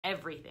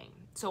everything.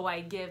 So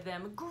I give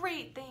them a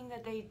great thing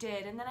that they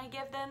did, and then I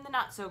give them the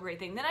not so great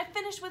thing. Then I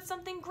finish with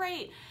something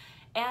great.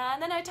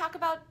 And then I talk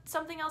about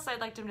something else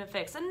I'd like them to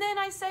fix. And then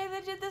I say they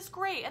did this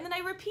great. And then I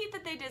repeat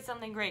that they did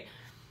something great.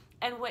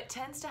 And what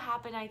tends to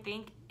happen, I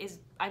think, is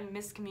I'm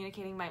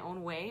miscommunicating my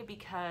own way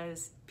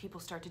because people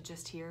start to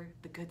just hear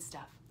the good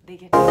stuff. They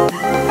get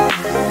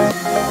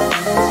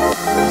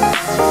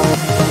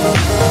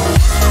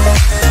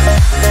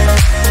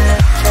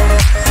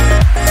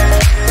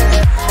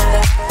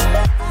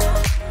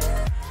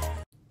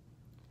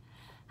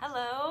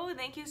Hello,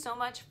 thank you so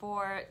much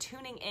for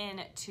tuning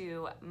in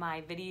to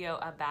my video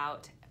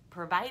about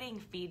providing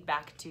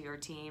feedback to your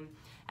team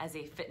as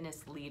a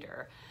fitness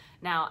leader.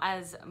 Now,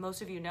 as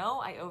most of you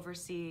know, I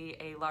oversee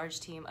a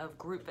large team of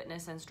group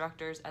fitness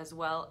instructors as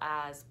well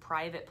as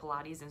private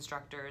Pilates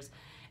instructors,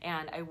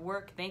 and I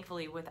work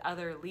thankfully with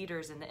other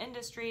leaders in the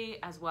industry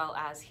as well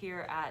as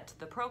here at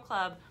the Pro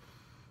Club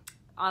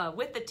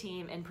with the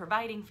team in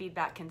providing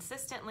feedback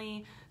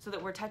consistently so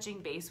that we're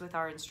touching base with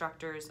our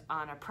instructors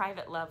on a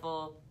private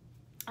level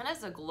and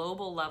as a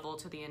global level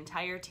to the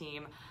entire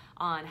team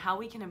on how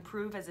we can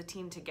improve as a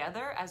team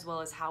together as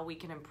well as how we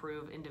can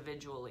improve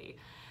individually.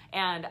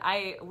 And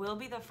I will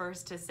be the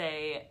first to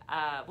say,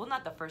 well,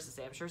 not the first to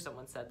say, I'm sure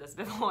someone said this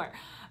before,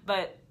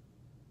 but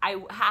I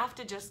have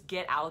to just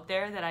get out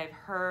there that I've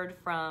heard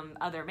from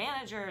other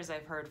managers,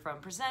 I've heard from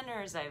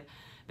presenters, I've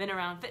been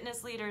around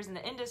fitness leaders in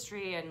the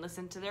industry and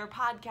listened to their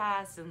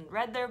podcasts and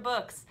read their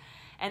books,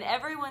 and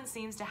everyone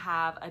seems to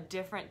have a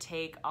different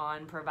take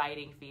on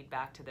providing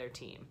feedback to their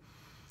team.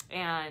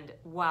 And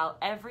while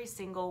every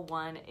single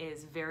one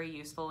is very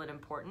useful and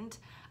important,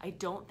 I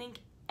don't think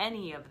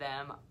any of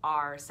them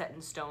are set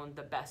in stone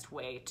the best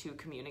way to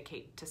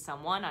communicate to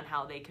someone on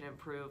how they can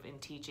improve in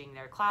teaching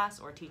their class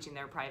or teaching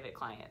their private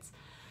clients.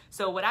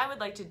 So what I would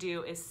like to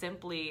do is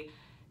simply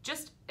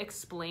just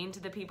explain to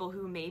the people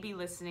who may be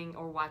listening to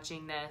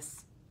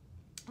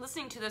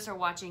this or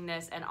watching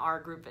this and are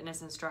group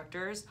fitness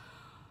instructors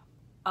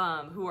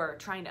who are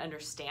trying to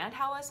understand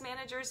how us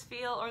managers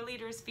feel or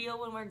leaders feel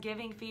when we're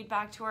giving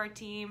feedback to our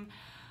team,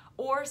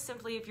 or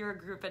simply if you're a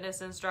group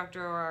fitness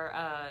instructor or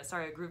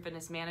a group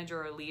fitness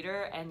manager or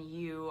leader and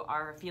you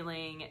are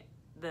feeling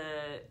the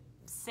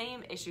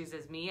same issues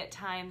as me at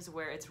times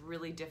where it's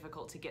really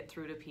difficult to get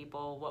through to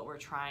people what we're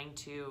trying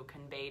to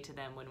convey to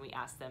them when we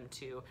ask them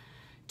to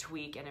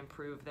tweak and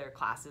improve their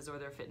classes or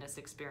their fitness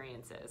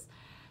experiences.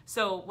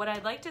 So what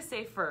I'd like to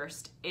say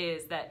first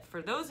is that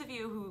for those of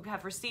you who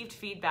have received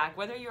feedback,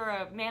 whether you're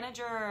a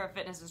manager or a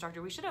fitness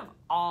instructor, we should have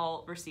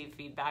all received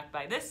feedback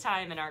by this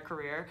time in our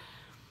career.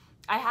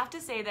 I have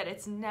to say that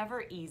it's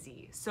never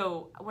easy.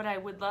 So what I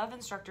would love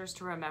instructors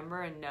to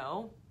remember and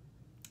know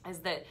is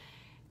that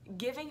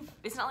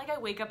it's not like I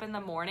wake up in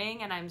the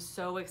morning and I'm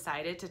so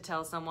excited to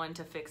tell someone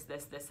to fix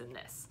this, this, and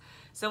this.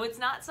 So it's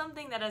not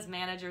something that as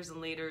managers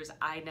and leaders,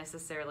 I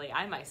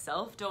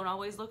myself don't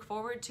always look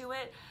forward to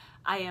it.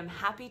 I am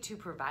happy to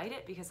provide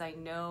it because I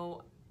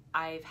know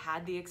I've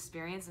had the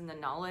experience and the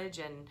knowledge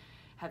and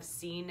have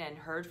seen and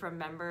heard from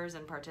members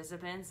and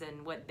participants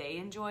and what they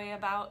enjoy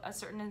about a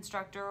certain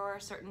instructor or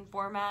a certain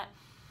format.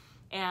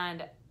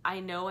 And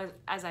I know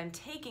as I'm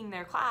taking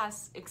their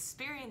class,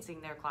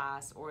 experiencing their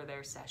class or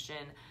their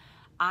session,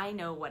 I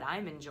know what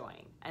I'm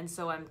enjoying. And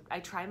so I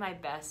try my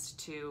best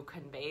to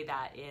convey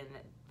that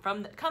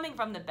coming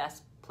from the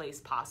best place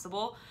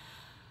possible.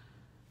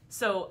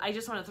 So I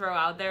just want to throw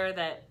out there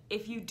that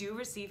if you do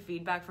receive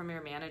feedback from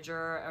your manager,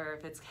 or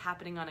if it's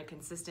happening on a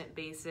consistent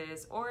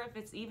basis, or if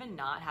it's even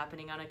not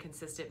happening on a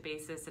consistent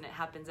basis and it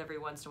happens every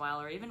once in a while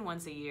or even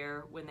once a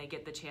year when they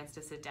get the chance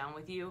to sit down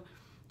with you,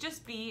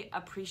 just be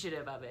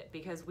appreciative of it,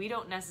 because we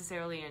don't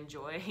necessarily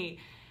enjoy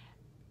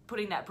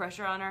putting that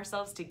pressure on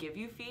ourselves to give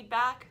you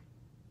feedback.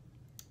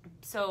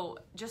 So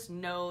just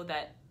know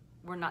that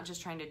we're not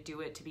just trying to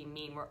do it to be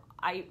mean.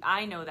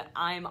 I know that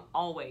I'm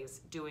always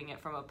doing it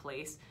from a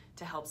place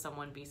to help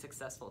someone be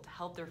successful, to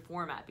help their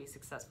format be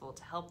successful,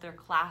 to help their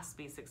class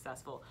be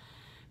successful.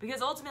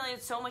 Because ultimately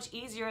it's so much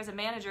easier as a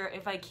manager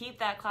if I keep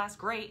that class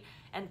great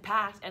and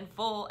packed and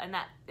full and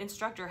that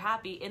instructor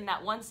happy in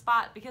that one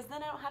spot, because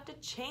then I don't have to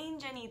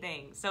change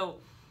anything. So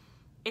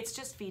it's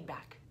just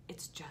feedback.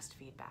 It's just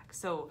feedback.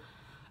 So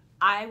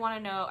I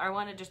want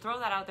to just throw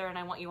that out there, and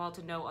I want you all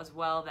to know as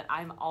well that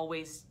I'm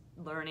always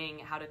learning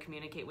how to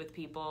communicate with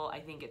people. I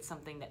think it's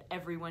something that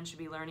everyone should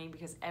be learning,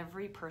 because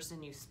every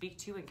person you speak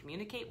to and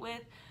communicate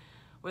with,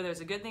 whether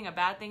it's a good thing, a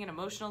bad thing, an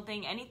emotional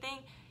thing, anything,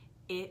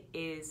 it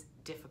is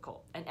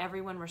difficult, and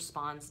everyone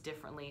responds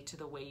differently to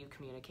the way you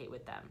communicate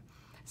with them.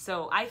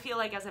 So I feel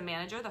like as a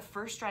manager, the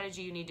first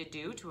strategy you need to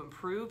do to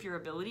improve your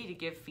ability to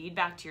give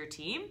feedback to your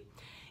team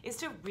is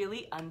to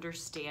really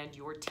understand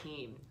your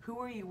team. Who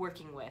are you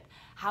working with?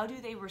 How do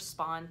they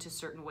respond to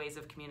certain ways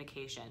of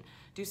communication?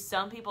 Do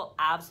some people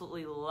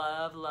absolutely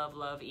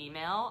love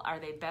email? Are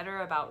they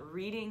better about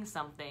reading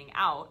something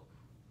out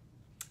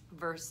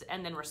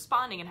and then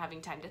responding and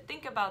having time to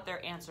think about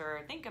their answer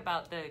or think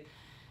about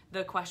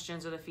the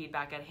questions or the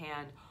feedback at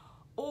hand?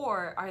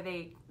 Or are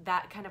they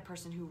that kind of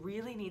person who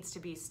really needs to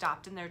be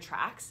stopped in their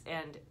tracks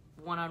and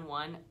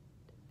one-on-one.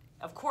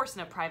 Of course,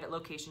 in a private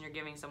location, you're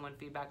giving someone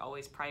feedback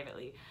always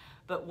privately,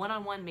 but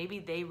one-on-one, maybe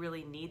they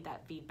really need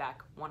that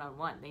feedback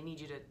one-on-one. They need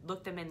you to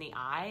look them in the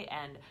eye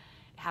and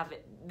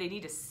they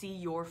need to see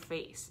your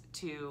face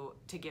to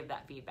give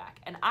that feedback.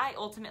 And I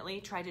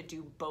ultimately try to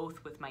do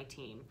both with my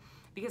team,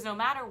 because no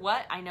matter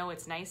what, I know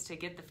it's nice to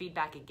get the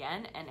feedback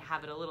again and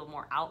have it a little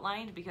more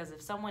outlined, because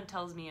if someone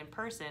tells me in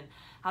person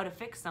how to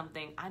fix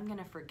something, I'm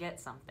gonna forget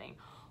something,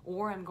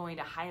 or I'm going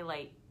to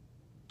highlight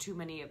too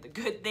many of the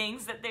good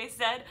things that they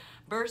said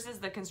versus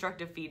the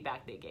constructive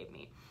feedback they gave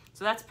me.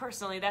 So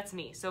that's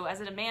me. So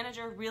as a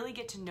manager, really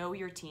get to know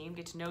your team,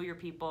 get to know your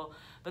people,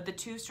 but the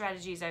 2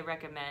 strategies I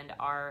recommend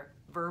are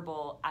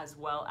verbal as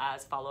well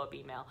as follow-up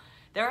email.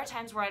 There are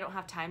times where I don't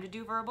have time to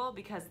do verbal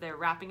because they're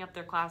wrapping up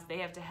their class, they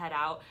have to head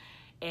out,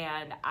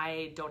 and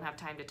I don't have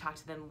time to talk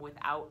to them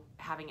without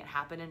having it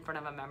happen in front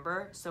of a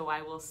member. So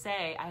I will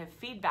say, I have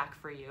feedback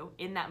for you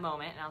in that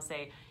moment, and I'll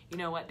say, you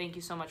know what, thank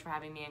you so much for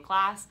having me in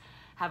class.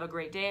 Have a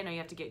great day. I know you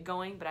have to get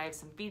going, but I have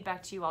some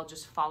feedback to you. I'll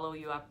just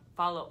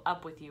follow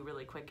up with you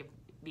really quick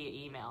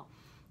via email.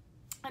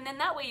 And then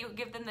that way you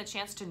give them the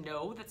chance to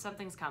know that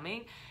something's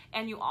coming,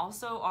 and you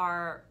also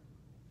are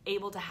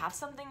able to have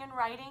something in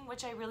writing,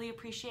 which I really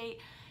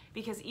appreciate,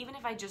 because even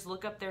if I just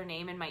look up their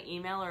name in my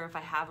email, or if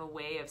I have a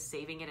way of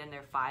saving it in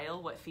their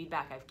file, what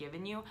feedback I've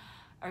given you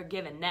or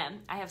given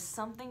them, I have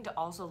something to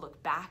also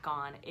look back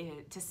on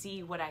to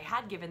see what I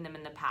had given them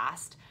in the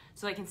past,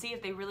 so I can see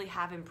if they really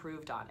have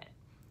improved on it.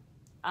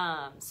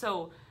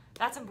 So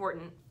that's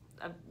important.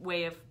 A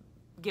way of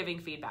giving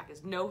feedback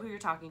is know who you're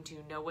talking to,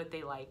 know what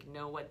they like,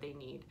 know what they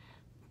need.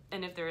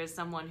 And if there is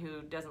someone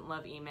who doesn't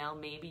love email,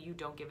 maybe you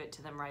don't give it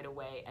to them right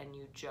away, and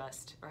you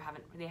just,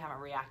 they haven't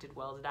reacted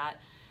well to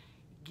that.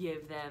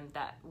 Give them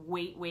that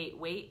wait,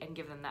 and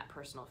give them that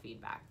personal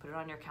feedback. Put it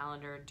on your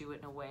calendar, do it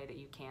in a way that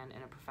you can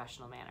in a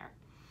professional manner.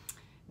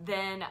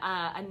 Then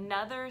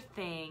another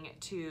thing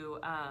to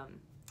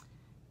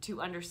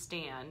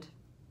understand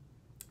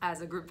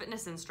as a group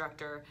fitness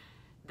instructor,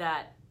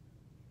 that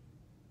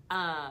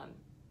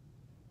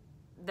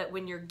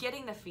when you're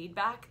getting the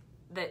feedback,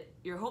 that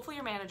hopefully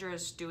your manager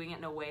is doing it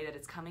in a way that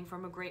it's coming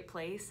from a great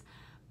place,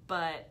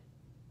 but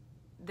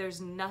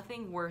there's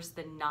nothing worse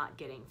than not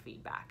getting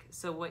feedback.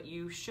 So what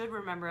you should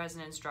remember as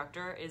an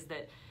instructor is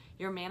that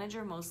your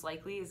manager most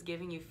likely is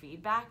giving you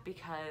feedback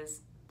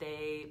because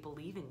they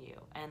believe in you.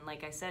 And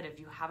like I said, if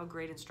you have a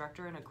great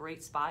instructor in a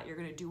great spot, you're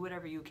gonna do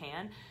whatever you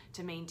can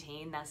to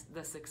maintain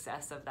the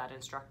success of that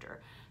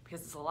instructor,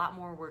 because it's a lot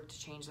more work to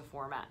change the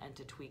format and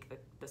to tweak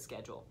the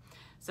schedule.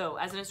 So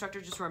as an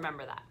instructor, just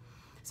remember that.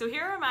 So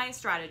here are my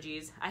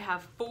strategies. I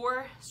have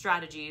 4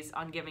 strategies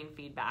on giving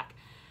feedback.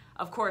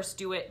 Of course,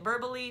 do it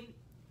verbally,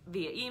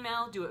 via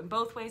email, do it in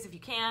both ways if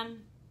you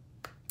can.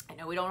 I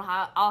know we don't all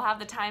have all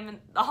the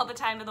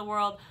time in the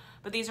world,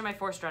 but these are my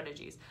 4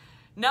 strategies.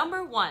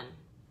 Number 1,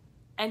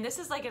 and this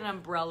is like an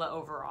umbrella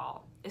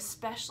overall,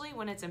 especially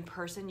when it's in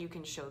person, you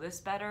can show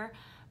this better,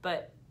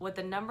 but what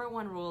the number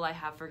 1 rule I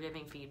have for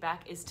giving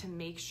feedback is to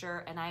make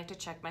sure, and I have to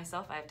check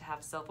myself, I have to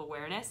have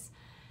self-awareness,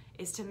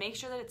 is to make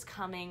sure that it's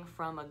coming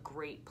from a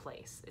great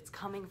place. It's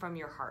coming from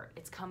your heart.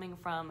 It's coming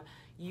from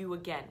you,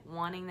 again,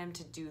 wanting them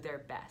to do their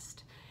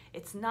best.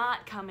 It's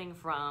not coming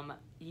from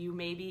you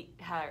maybe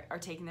are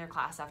taking their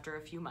class after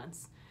a few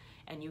months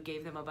and you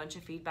gave them a bunch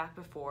of feedback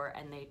before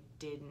and they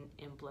didn't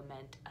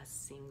implement a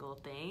single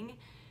thing.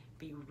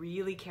 Be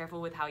really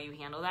careful with how you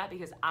handle that,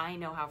 because I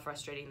know how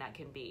frustrating that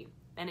can be.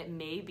 And it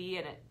may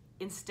be,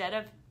 instead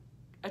of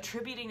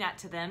attributing that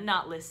to them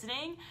not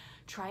listening,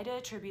 try to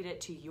attribute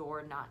it to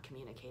your not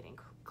communicating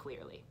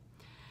clearly.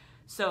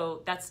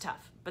 So that's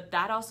tough. But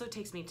that also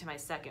takes me to my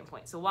second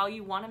point. So while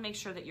you want to make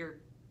sure that you're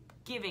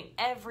giving,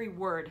 every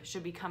word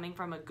should be coming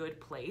from a good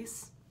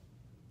place,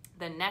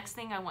 the next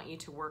thing I want you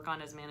to work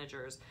on as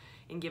managers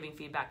in giving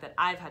feedback that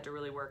I've had to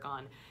really work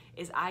on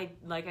is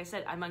like I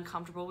said, I'm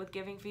uncomfortable with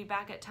giving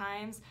feedback at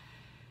times,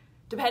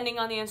 depending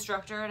on the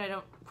instructor, and I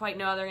don't quite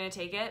know how they're going to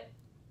take it.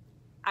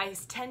 I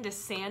tend to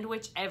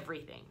sandwich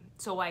everything.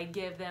 So I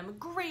give them a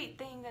great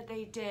thing that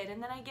they did,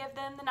 and then I give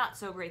them the not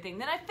so great thing.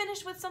 Then I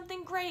finish with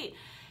something great.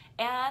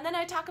 And then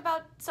I talk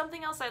about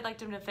something else I'd like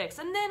them to fix.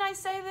 And then I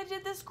say they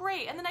did this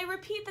great. And then I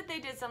repeat that they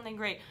did something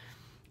great.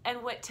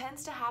 And what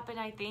tends to happen,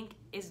 I think,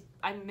 is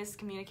I'm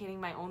miscommunicating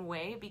my own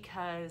way,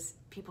 because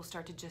people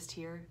start to just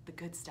hear the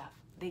good stuff.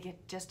 They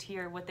just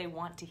hear what they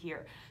want to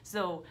hear.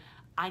 So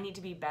I need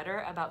to be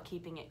better about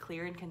keeping it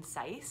clear and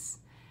concise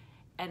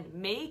and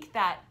make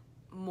that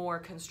more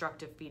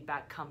constructive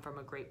feedback come from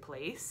a great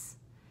place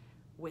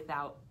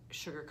without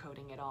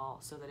sugarcoating it all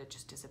so that it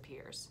just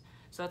disappears.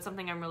 So that's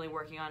something I'm really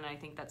working on, and I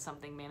think that's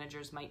something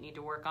managers might need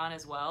to work on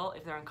as well.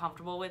 If they're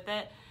uncomfortable with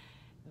it,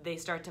 they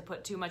start to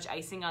put too much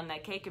icing on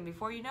that cake, and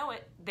before you know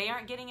it, they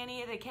aren't getting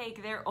any of the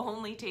cake, they're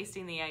only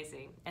tasting the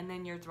icing. And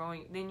then you're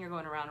going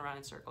around and around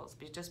in circles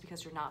just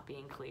because you're not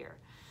being clear.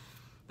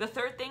 The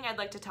third thing I'd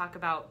like to talk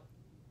about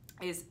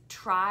is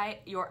try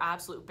your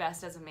absolute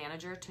best as a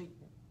manager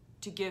to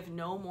to give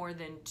no more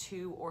than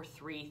 2 or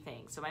 3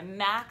 things. So my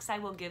max I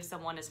will give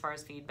someone as far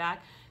as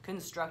feedback,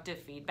 constructive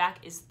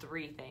feedback, is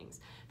 3 things,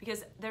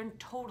 because they're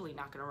totally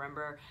not going to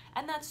remember,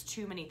 and that's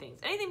too many things.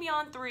 Anything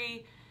beyond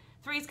 3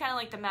 is kind of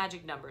like the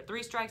magic number.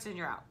 3 strikes and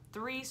you're out.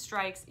 3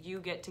 strikes you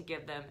get to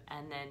give them,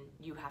 and then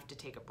you have to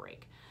take a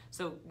break.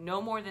 So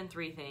no more than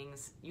 3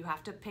 things. You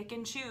have to pick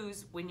and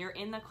choose when you're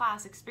in the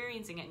class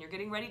experiencing it and you're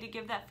getting ready to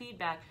give that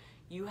feedback.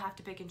 You have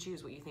to pick and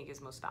choose what you think is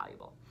most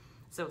valuable.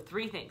 So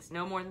 3 things,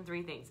 no more than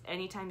 3 things,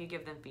 anytime you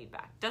give them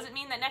feedback. Doesn't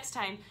mean that next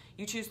time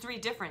you choose 3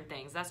 different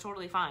things. That's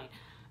totally fine.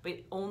 But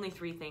only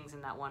 3 things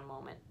in that one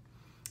moment.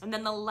 And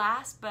then the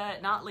last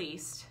but not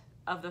least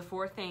of the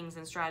 4 things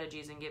and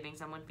strategies in giving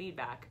someone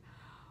feedback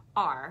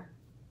are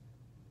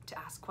to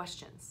ask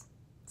questions.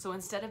 So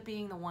instead of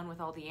being the one with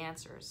all the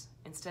answers,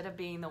 instead of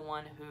being the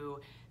one who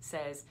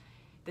says,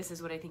 this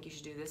is what I think you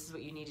should do, this is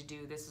what you need to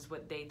do, this is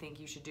what they think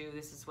you should do,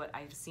 this is what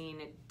I've seen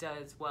it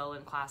does well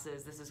in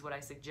classes, this is what I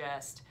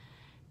suggest,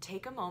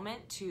 take a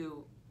moment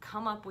to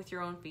come up with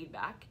your own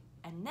feedback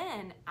and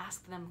then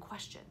ask them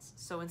questions.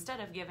 So instead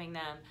of giving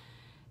them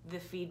the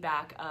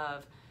feedback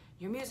of,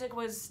 your music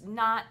was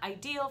not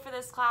ideal for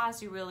this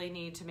class, you really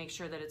need to make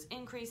sure that it's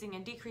increasing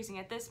and decreasing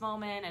at this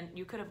moment, and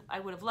I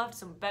would have loved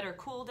some better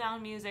cool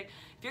down music.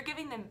 If you're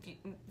giving them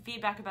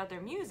feedback about their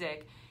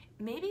music,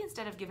 maybe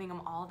instead of giving them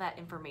all that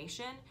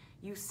information,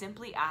 you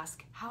simply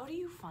ask, how do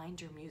you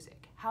find your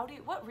music?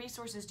 What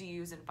resources do you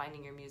use in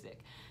finding your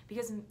music?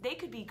 Because they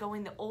could be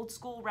going the old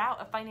school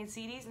route of finding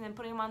CDs and then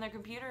putting them on their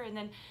computer,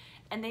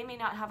 and they may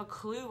not have a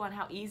clue on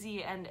how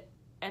easy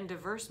and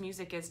diverse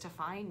music is to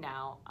find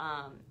now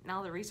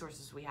the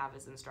resources we have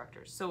as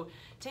instructors. So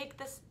take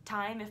this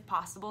time, if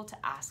possible, to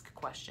ask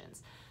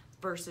questions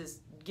versus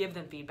give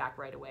them feedback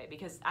right away,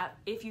 because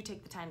if you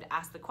take the time to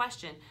ask the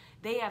question,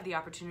 they have the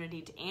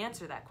opportunity to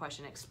answer that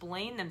question,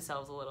 explain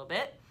themselves a little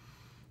bit.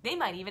 They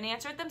might even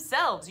answer it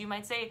themselves. You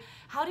might say,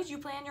 how did you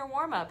plan your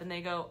warm-up? And they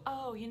go,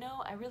 oh,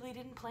 I really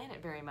didn't plan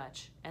it very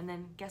much. And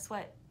then guess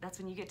what? That's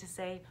when you get to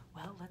say,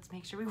 well, let's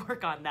make sure we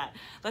work on that.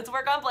 Let's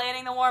work on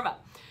planning the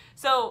warm-up.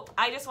 So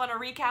I just want to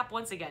recap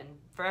once again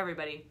for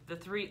everybody.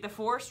 The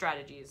 4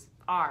 strategies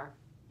are,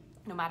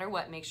 no matter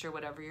what, make sure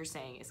whatever you're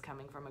saying is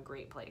coming from a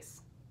great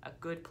place, a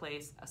good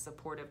place, a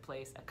supportive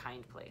place, a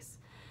kind place.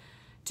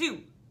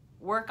 2,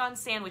 work on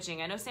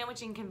sandwiching. I know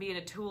sandwiching can be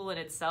a tool in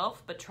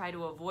itself, but try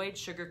to avoid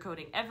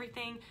sugarcoating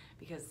everything,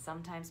 because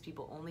sometimes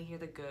people only hear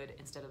the good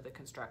instead of the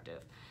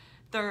constructive.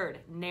 3rd,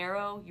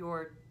 narrow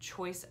your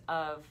choice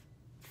of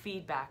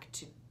feedback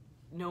to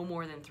no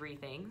more than 3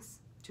 things,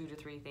 2 to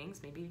 3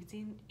 things. Maybe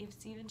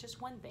it's even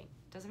just 1 thing,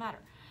 doesn't matter.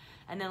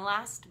 And then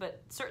last,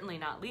 but certainly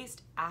not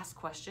least, ask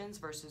questions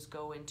versus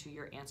go into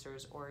your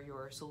answers or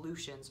your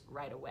solutions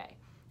right away.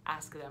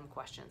 Ask them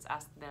questions.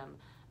 Ask them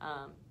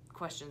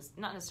questions,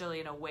 not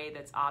necessarily in a way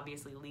that's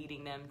obviously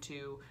leading them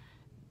to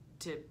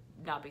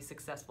not be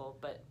successful,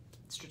 but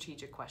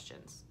strategic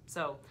questions.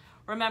 So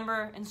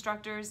remember,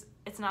 instructors,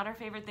 it's not our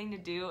favorite thing to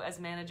do as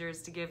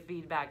managers to give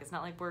feedback. It's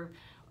not like we're,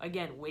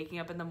 again, waking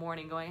up in the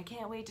morning going, I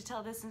can't wait to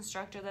tell this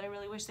instructor that I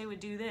really wish they would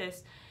do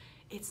this.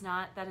 It's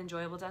not that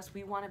enjoyable to us.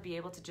 We want to be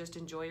able to just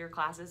enjoy your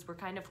classes. We're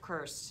kind of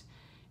cursed.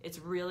 It's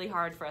really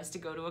hard for us to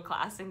go to a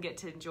class and get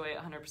to enjoy it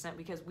 100%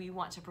 because we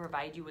want to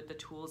provide you with the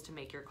tools to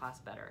make your class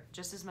better,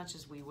 just as much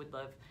as we would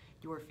love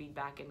your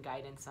feedback and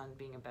guidance on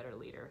being a better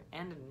leader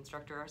and an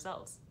instructor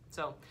ourselves.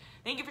 So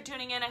thank you for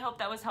tuning in. I hope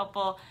that was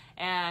helpful,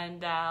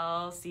 and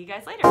I'll see you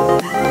guys later.